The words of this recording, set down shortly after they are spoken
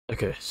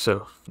Okay,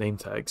 so name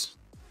tags.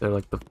 They're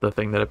like the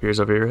thing that appears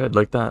over your head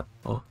like that.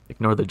 Well,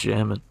 ignore the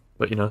jamming.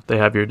 But you know, they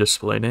have your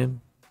display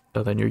name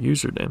and then your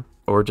username.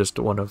 Or just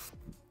one of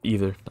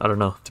either. I don't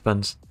know.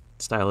 Depends.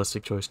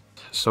 Stylistic choice.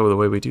 So the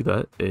way we do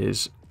that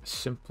is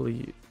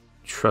simply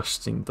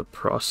trusting the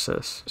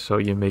process. So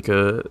you make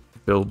a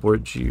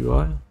billboard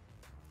GUI,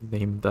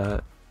 name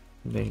that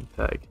name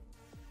tag.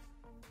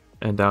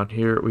 And down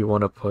here we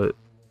want to put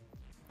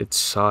its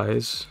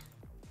size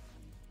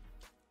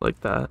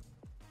like that.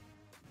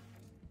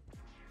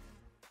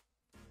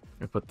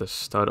 And put the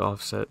stud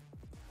offset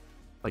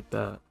like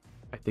that.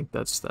 I think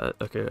that's that.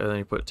 Okay, and then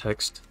you put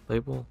text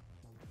label.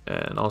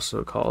 And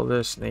also call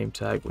this name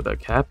tag without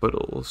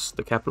capitals.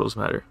 The capitals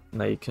matter.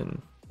 Now you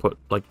can put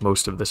like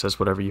most of this as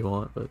whatever you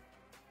want, but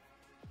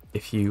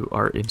if you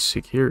are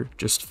insecure,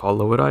 just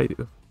follow what I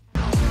do.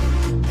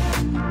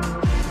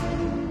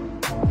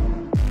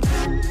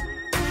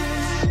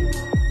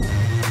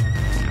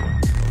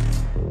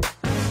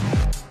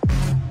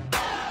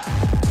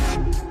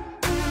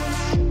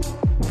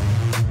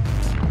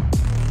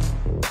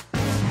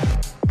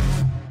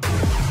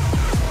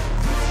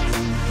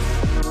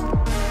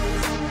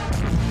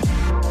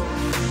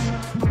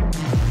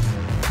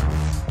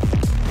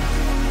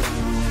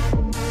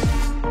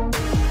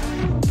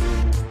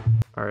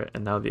 Alright,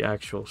 and now the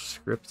actual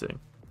scripting.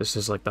 This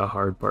is like the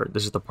hard part.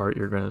 This is the part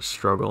you're going to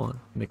struggle on.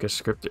 Make a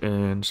script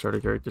and start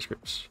a character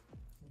scripts.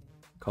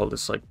 Call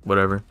this like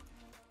whatever.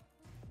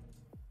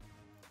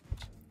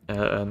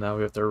 And now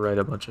we have to write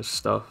a bunch of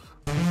stuff.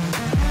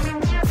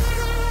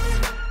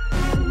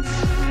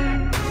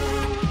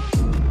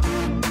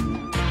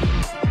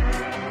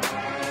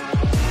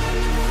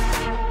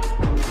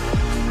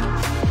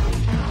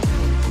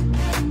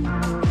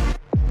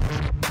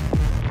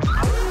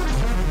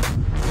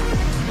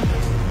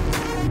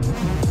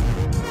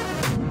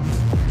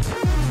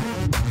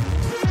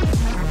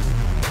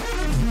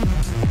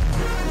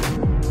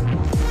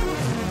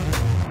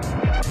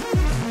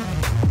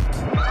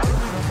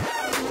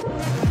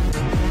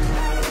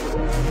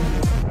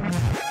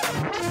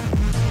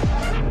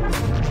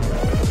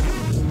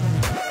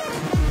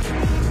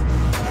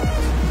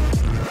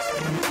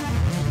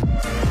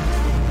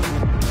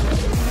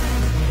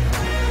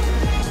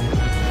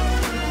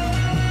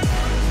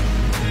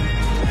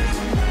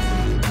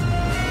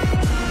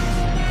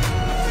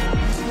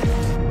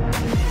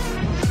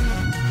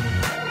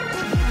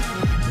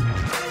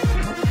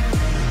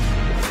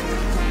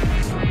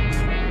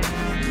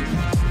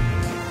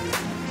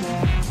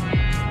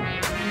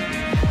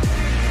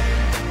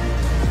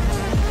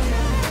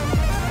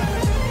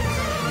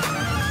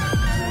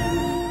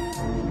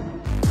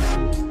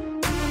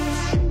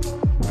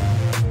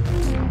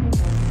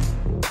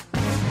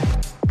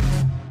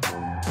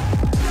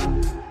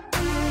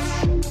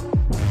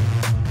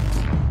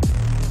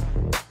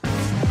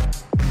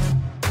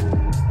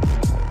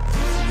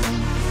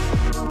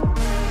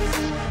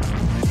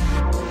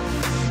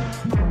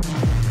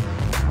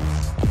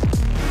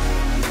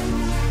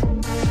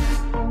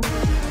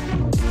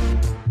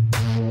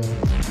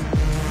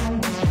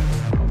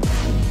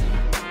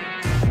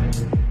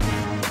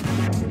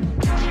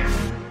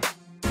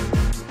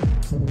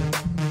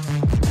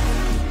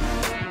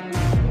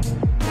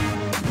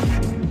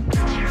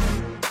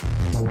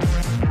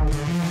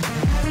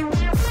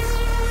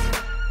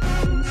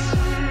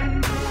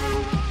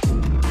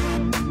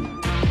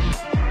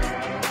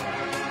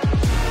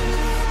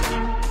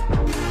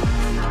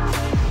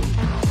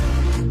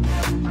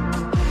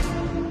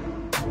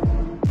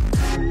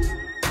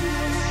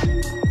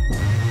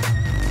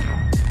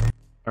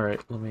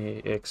 Alright, let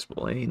me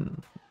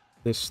explain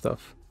this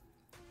stuff.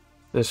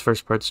 This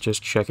first part's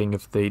just checking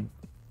if they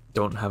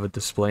don't have a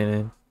display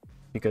name,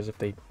 because if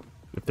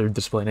their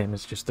display name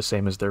is just the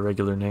same as their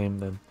regular name,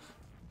 then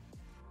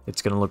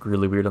it's gonna look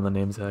really weird on the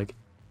name tag.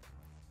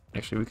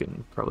 Actually, we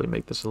can probably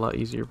make this a lot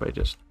easier by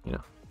just, you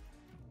know,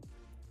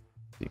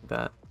 doing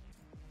that.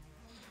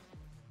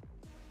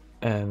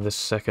 And the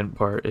second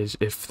part is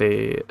if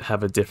they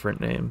have a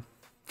different name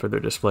for their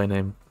display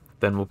name,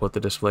 then we'll put the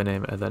display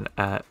name and then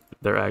at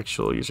their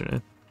actual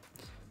username.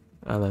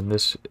 And then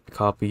this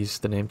copies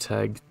the name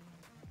tag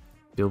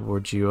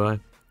billboard GUI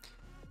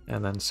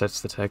and then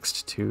sets the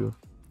text to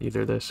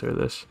either this or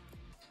this.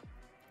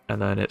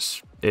 And then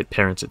it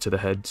parents it to the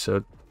head,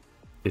 so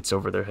it's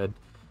over their head.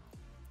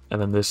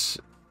 And then this,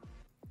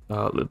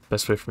 the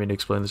best way for me to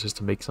explain this is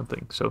to make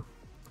something. So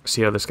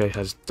see how this guy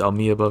has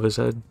dummy above his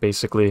head?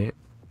 Basically,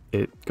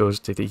 it goes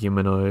to the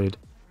humanoid.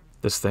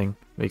 This thing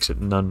makes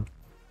it none.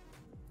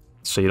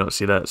 So you don't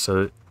see that,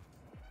 so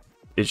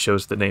it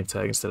shows the name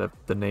tag instead of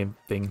the name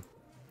thing.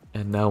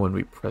 And now when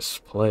we press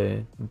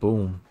play,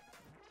 boom.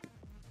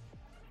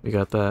 We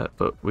got that,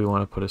 but we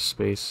want to put a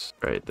space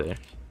right there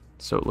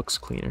so it looks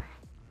cleaner.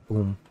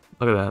 Boom.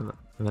 Look at that.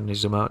 And then you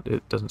zoom out,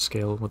 it doesn't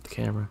scale with the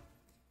camera.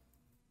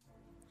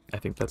 I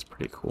think that's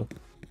pretty cool.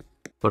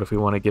 But if we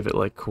want to give it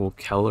like cool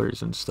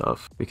colors and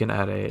stuff, we can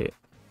add a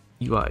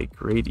UI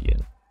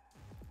gradient.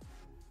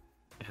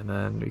 And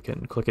then we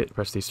can click it,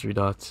 press these three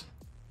dots,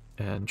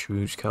 and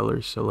choose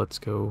colors. So let's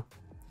go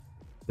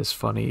this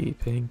funny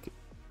pink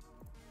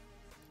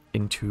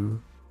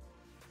into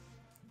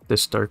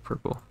this dark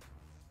purple.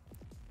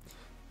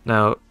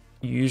 Now,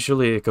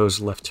 usually it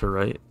goes left to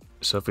right,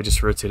 so if we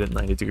just rotate it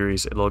 90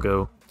 degrees, it'll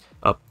go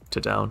up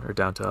to down or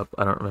down to up,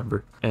 I don't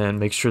remember.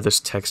 And make sure this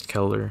text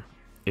color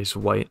is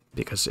white,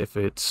 because if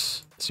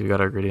it's, so we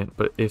got our gradient,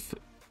 but if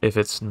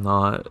it's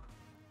not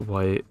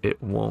white,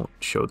 it won't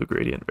show the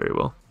gradient very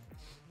well.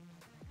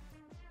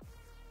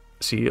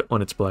 See,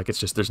 when it's black, it's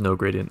just there's no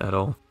gradient at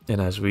all. And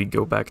as we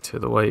go back to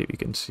the white, we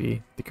can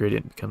see the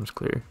gradient becomes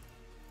clear.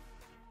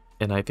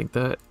 And I think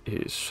that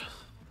is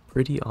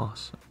pretty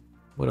awesome.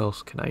 What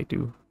else can I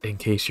do? In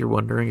case you're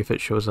wondering if it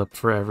shows up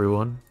for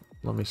everyone,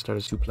 let me start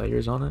as 2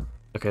 players on it.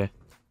 Okay,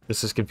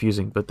 this is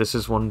confusing, but this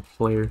is one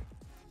player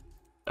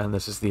and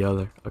this is the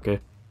other. Okay,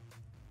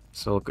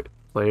 so look at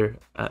player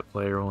at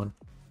player 1,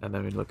 and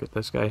then we look at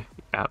this guy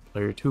at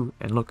player 2,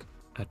 and look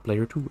at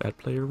player 2 at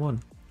player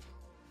 1.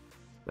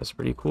 That's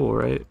pretty cool,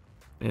 right?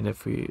 And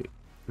if we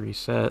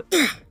reset,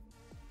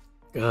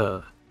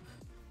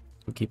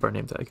 we keep our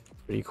name tag.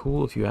 Pretty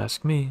cool if you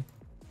ask me.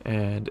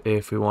 And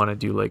if we want to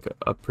do like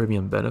a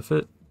premium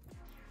benefit,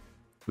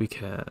 we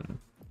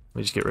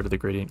just get rid of the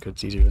gradient because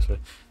it's easier this way.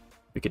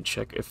 We can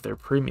check if they're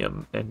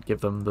premium and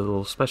give them the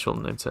little special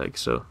name tag.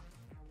 So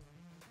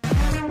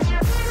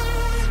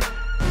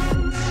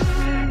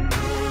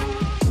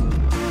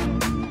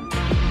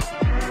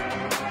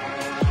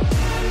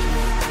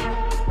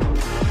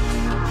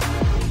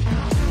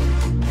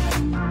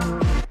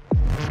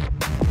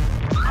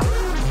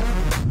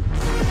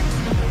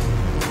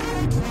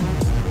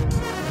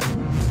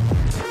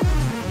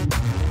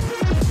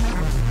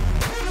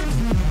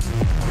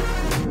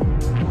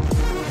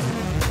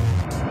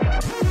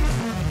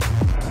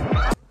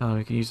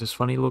we can use this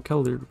funny little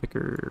color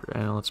picker,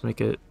 and let's make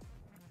it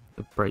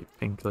a bright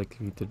pink like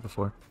we did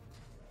before.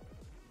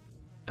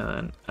 And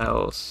then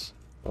else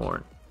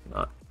or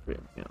not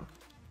premium.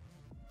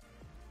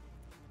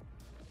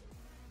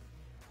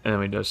 And then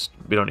we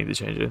don't need to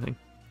change anything.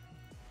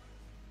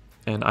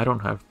 And I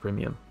don't have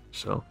premium,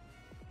 so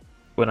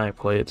when I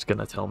play, it's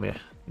gonna tell me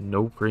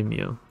no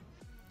premium.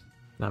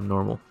 And I'm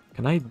normal.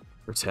 Can I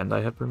pretend I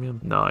have premium?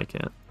 No, I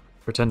can't.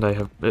 Pretend I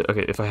have.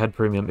 Okay, if I had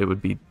premium, it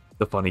would be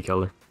the funny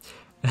color.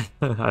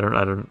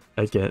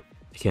 I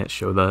can't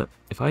show that.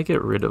 If I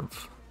get rid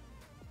of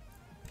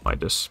my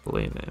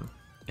display name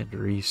and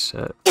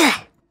reset,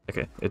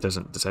 okay, it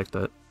doesn't detect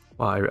that.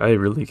 Wow, I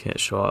really can't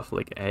show off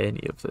like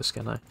any of this,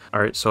 can I?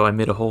 Alright, so I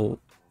made a whole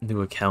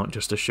new account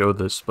just to show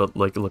this, but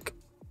like, look.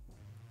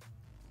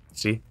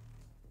 See?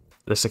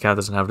 This account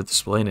doesn't have a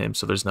display name,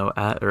 so there's no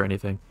 @ or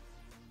anything.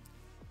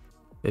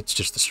 It's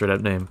just a straight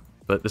up name.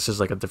 But this is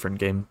like a different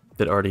game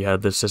that already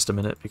had this system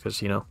in it,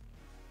 because, you know,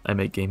 I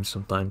make games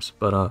sometimes.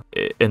 But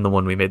in the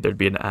one we made, there'd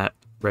be an @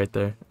 right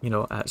there, you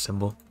know, @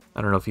 symbol.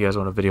 I don't know if you guys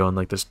want a video on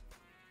like this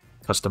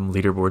custom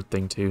leaderboard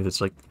thing too.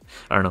 That's like,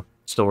 I don't know,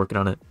 still working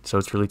on it, so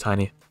it's really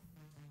tiny.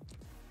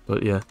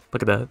 But yeah,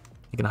 look at that.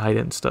 You can hide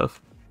it and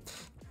stuff.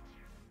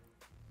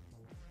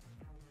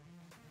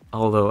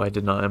 Although I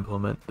did not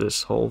implement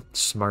this whole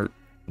smart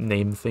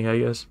name thing, I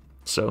guess.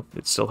 So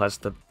it still has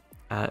the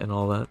 @ and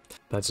all that.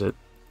 That's it.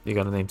 You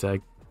got a name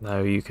tag. Now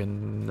you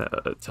can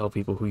tell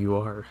people who you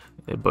are,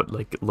 but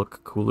like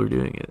look cooler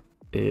doing it.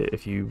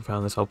 If you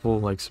found this helpful,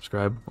 like,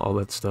 subscribe, all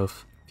that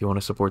stuff. If you want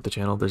to support the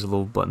channel, there's a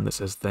little button that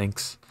says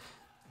thanks,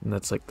 and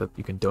that's like that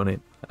you can donate.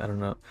 I don't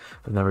know.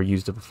 I've never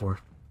used it before,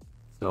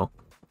 so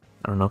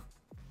I don't know.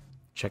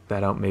 Check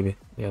that out maybe.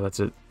 Yeah, that's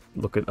it.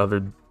 Look at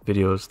other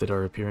videos that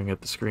are appearing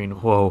at the screen.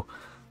 Whoa,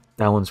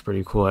 that one's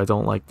pretty cool. I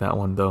don't like that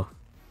one though.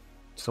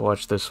 So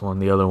watch this one,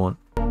 the other one.